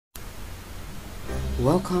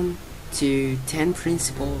Welcome to 10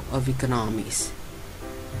 Principles of Economics.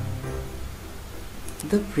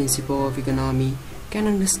 The principle of economy can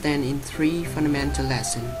understand in three fundamental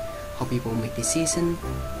lessons: how people make decisions,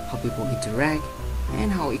 how people interact,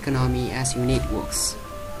 and how economy as unit works.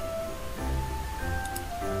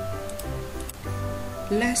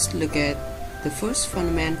 Let's look at the first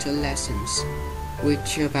fundamental lessons,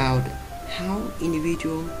 which are about how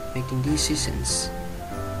individuals making decisions.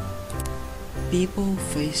 People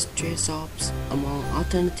face trade-offs among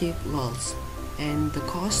alternative laws, and the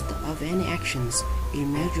cost of any actions is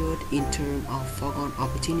measured in terms of foregone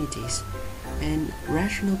opportunities. And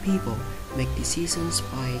rational people make decisions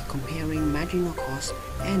by comparing marginal costs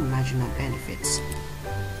and marginal benefits.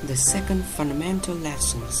 The second fundamental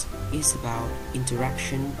lesson is about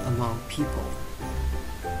interaction among people.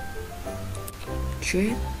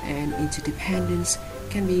 Trade and interdependence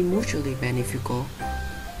can be mutually beneficial,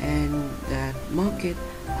 and that market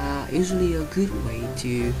are usually a good way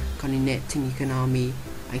to coordinating economic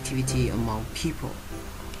activity among people.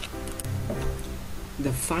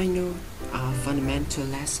 The final fundamental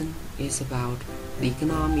lesson is about the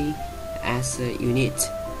economy as a unit.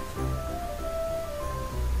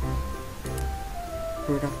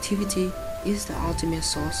 Productivity is the ultimate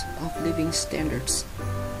source of living standards,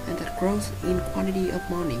 and that growth in quantity of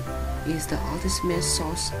money is the ultimate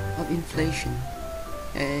source of inflation,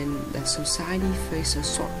 and that society faces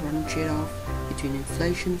a short-run trade-off between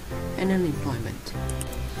inflation and unemployment.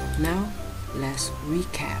 Now, let's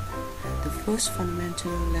recap. The first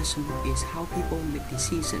fundamental lesson is how people make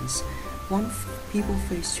decisions. 1. People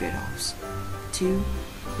face trade-offs. 2.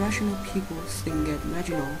 Rational people think at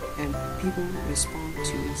marginal, and people respond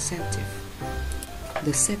to incentive.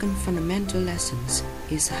 The second fundamental lesson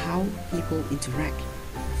is how people interact.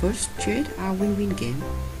 First, trade are win-win game,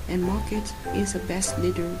 and market is the best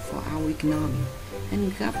leader for our economy,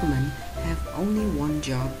 and government have only one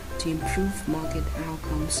job to improve market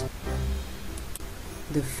outcomes.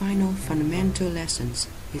 The final fundamental lesson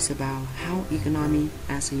is about how economy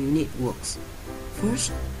as a unit works.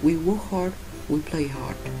 First, we work hard, we play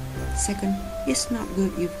hard. Second, it's not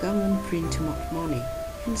good if government print too much money.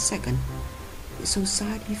 And second,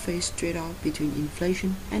 society faces trade-off between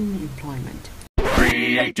inflation and employment.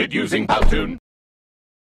 Created using Powtoon.